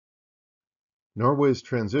Norway's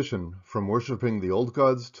transition from worshipping the old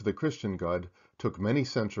gods to the Christian god took many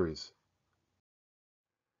centuries,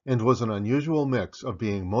 and was an unusual mix of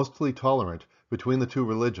being mostly tolerant between the two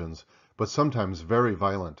religions, but sometimes very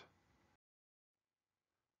violent.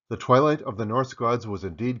 The twilight of the Norse gods was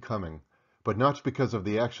indeed coming, but not because of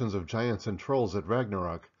the actions of giants and trolls at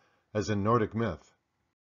Ragnarok, as in Nordic myth.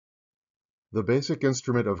 The basic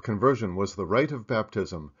instrument of conversion was the rite of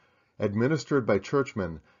baptism, administered by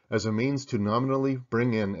churchmen as a means to nominally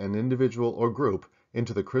bring in an individual or group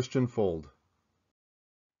into the Christian fold.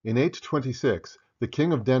 In 826, the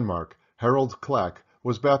King of Denmark, Harald Klak,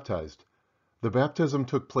 was baptized. The baptism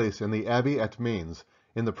took place in the abbey at Mainz,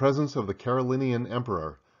 in the presence of the Carolingian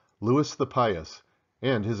emperor, Louis the Pious,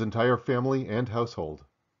 and his entire family and household.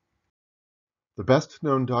 The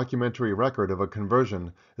best-known documentary record of a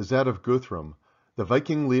conversion is that of Guthrum, the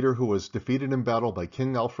Viking leader who was defeated in battle by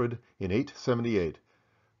King Alfred in 878.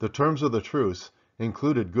 The terms of the truce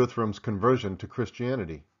included Guthrum's conversion to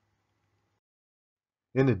Christianity.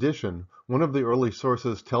 In addition, one of the early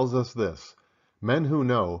sources tells us this: men who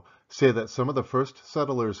know say that some of the first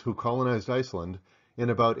settlers who colonized Iceland in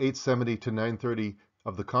about 870 to 930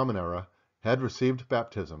 of the Common Era had received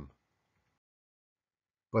baptism.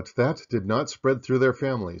 But that did not spread through their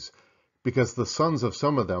families, because the sons of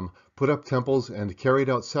some of them put up temples and carried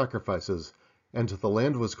out sacrifices, and the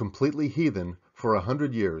land was completely heathen for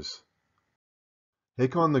 100 years.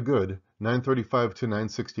 Hakon the Good, 935 to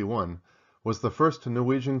 961, was the first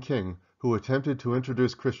Norwegian king who attempted to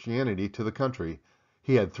introduce Christianity to the country.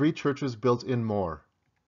 He had 3 churches built in Moor.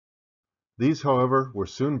 These, however, were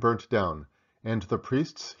soon burnt down, and the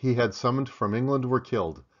priests he had summoned from England were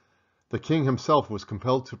killed. The king himself was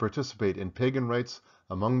compelled to participate in pagan rites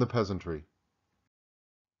among the peasantry.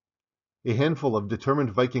 A handful of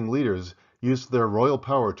determined Viking leaders used their royal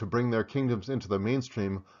power to bring their kingdoms into the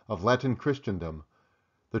mainstream of Latin Christendom.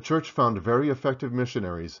 The Church found very effective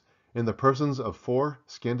missionaries in the persons of 4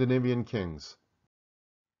 Scandinavian kings.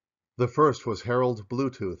 The first was Harald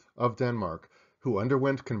Bluetooth of Denmark, who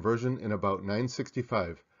underwent conversion in about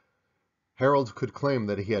 965. Harald could claim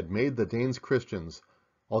that he had made the Danes Christians,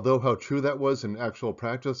 although how true that was in actual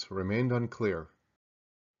practice remained unclear.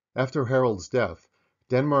 After Harald's death,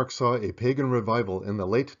 Denmark saw a pagan revival in the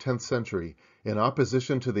late 10th century in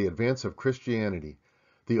opposition to the advance of Christianity.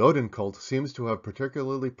 The Odin cult seems to have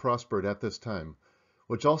particularly prospered at this time,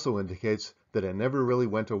 which also indicates that it never really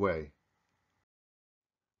went away.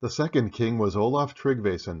 The second king was Olaf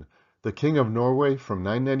Tryggvason, the king of Norway from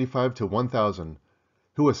 995 to 1000,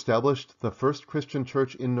 who established the first Christian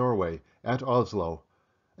church in Norway at Oslo,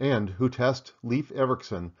 and who tasked Leif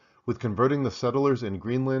Erikson with converting the settlers in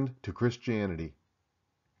Greenland to Christianity.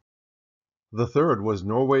 The third was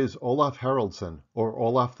Norway's Olaf Haraldsson, or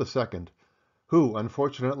Olaf II, who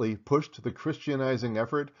unfortunately pushed the Christianizing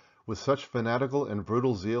effort with such fanatical and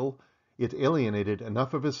brutal zeal, it alienated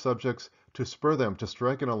enough of his subjects to spur them to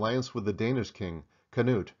strike an alliance with the Danish king,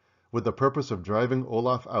 Canute, with the purpose of driving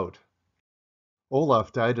Olaf out.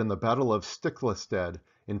 Olaf died in the Battle of Stiklestad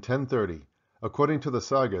in 1030. According to the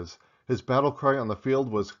sagas, his battle cry on the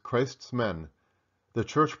field was "Christ's men." The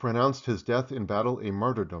Church pronounced his death in battle a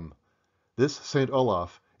martyrdom. This St.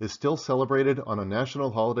 Olaf is still celebrated on a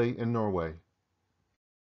national holiday in Norway.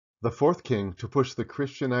 The fourth king to push the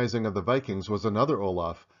Christianizing of the Vikings was another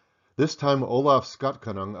Olaf, this time Olaf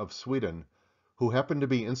Skotkonung of Sweden, who happened to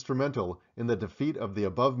be instrumental in the defeat of the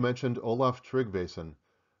above-mentioned Olaf Tryggvason,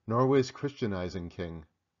 Norway's Christianizing king.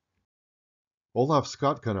 Olaf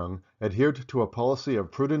Skotkonung adhered to a policy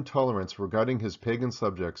of prudent tolerance regarding his pagan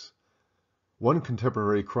subjects. One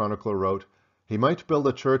contemporary chronicler wrote, "He might build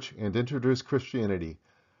a church and introduce Christianity,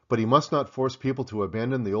 but he must not force people to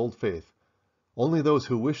abandon the old faith. Only those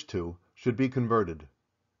who wish to should be converted."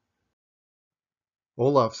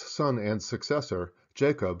 Olaf's son and successor,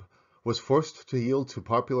 Jacob, was forced to yield to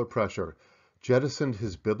popular pressure, jettisoned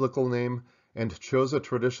his biblical name, and chose a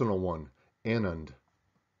traditional one, Anund.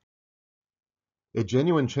 A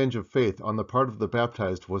genuine change of faith on the part of the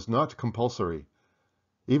baptized was not compulsory.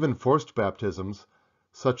 Even forced baptisms,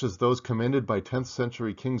 such as those commended by 10th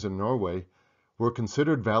century kings in Norway, were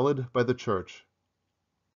considered valid by the Church.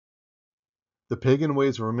 The pagan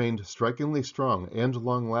ways remained strikingly strong and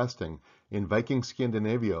long-lasting in Viking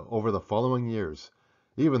Scandinavia over the following years,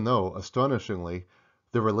 even though, astonishingly,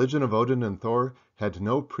 the religion of Odin and Thor had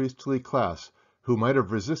no priestly class who might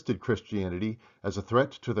have resisted Christianity as a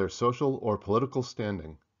threat to their social or political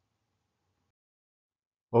standing.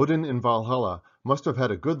 Odin in Valhalla must have had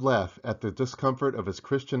a good laugh at the discomfort of his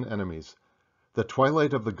Christian enemies. The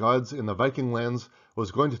twilight of the gods in the Viking lands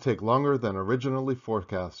was going to take longer than originally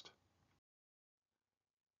forecast.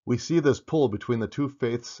 We see this pull between the two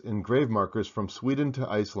faiths in grave markers from Sweden to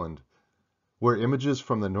Iceland, where images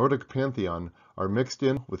from the Nordic pantheon are mixed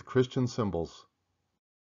in with Christian symbols.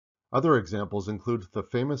 Other examples include the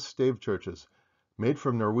famous Stave churches. Made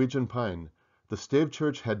from Norwegian pine, the Stave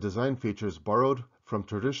church had design features borrowed from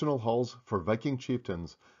traditional halls for Viking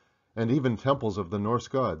chieftains, and even temples of the Norse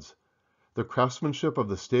gods. The craftsmanship of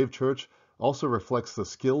the Stave church also reflects the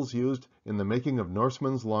skills used in the making of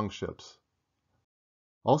Norsemen's longships.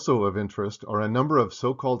 Also of interest are a number of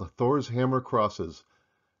so-called Thor's hammer crosses,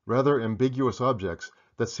 rather ambiguous objects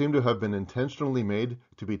that seem to have been intentionally made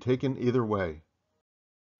to be taken either way.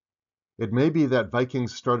 It may be that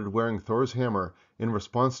Vikings started wearing Thor's hammer in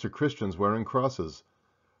response to Christians wearing crosses.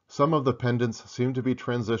 Some of the pendants seem to be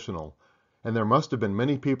transitional, and there must have been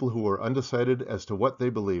many people who were undecided as to what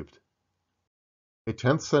they believed. A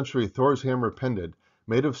 10th century Thor's hammer pendant,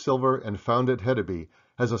 made of silver and found at Hedeby,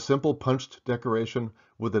 has a simple punched decoration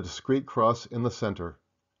with a discrete cross in the center.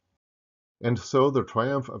 And so the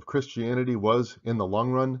triumph of Christianity was, in the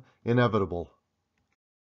long run, inevitable.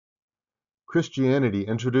 Christianity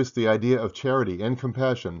introduced the idea of charity and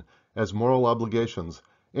compassion as moral obligations,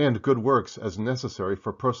 and good works as necessary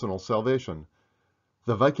for personal salvation.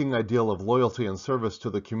 The Viking ideal of loyalty and service to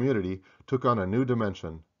the community took on a new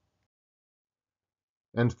dimension.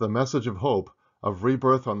 And the message of hope, of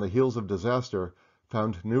rebirth on the heels of disaster,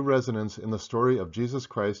 found new resonance in the story of Jesus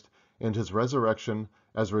Christ and his resurrection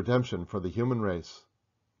as redemption for the human race.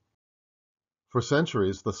 For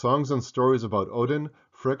centuries, the songs and stories about Odin,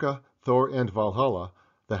 Fricka, Thor, and Valhalla,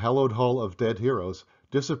 the hallowed hall of dead heroes,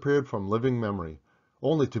 disappeared from living memory,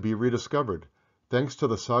 only to be rediscovered, thanks to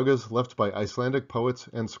the sagas left by Icelandic poets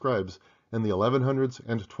and scribes in the 1100s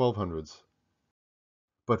and 1200s.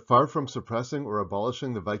 But far from suppressing or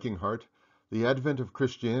abolishing the Viking heart, the advent of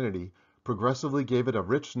Christianity progressively gave it a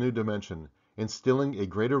rich new dimension, instilling a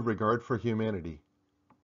greater regard for humanity.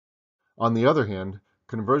 On the other hand,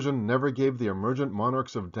 conversion never gave the emergent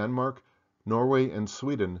monarchs of Denmark, Norway, and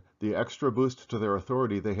Sweden the extra boost to their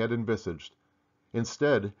authority they had envisaged.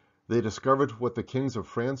 Instead, they discovered what the kings of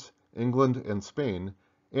France, England, and Spain,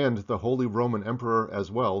 and the Holy Roman Emperor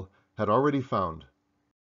as well, had already found.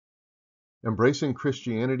 Embracing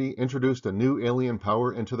Christianity introduced a new alien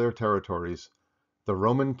power into their territories, the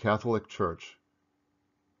Roman Catholic Church.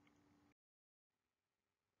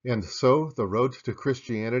 And so the road to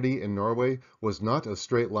Christianity in Norway was not a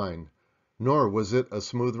straight line, nor was it a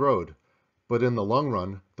smooth road, but in the long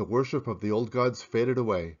run the worship of the old gods faded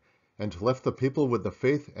away, and left the people with the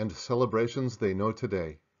faith and celebrations they know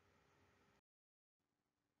today.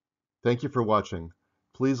 Thank you for watching.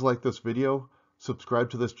 Please like this video, subscribe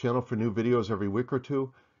to this channel for new videos every week or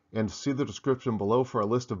two, and see the description below for a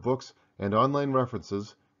list of books and online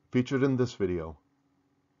references featured in this video.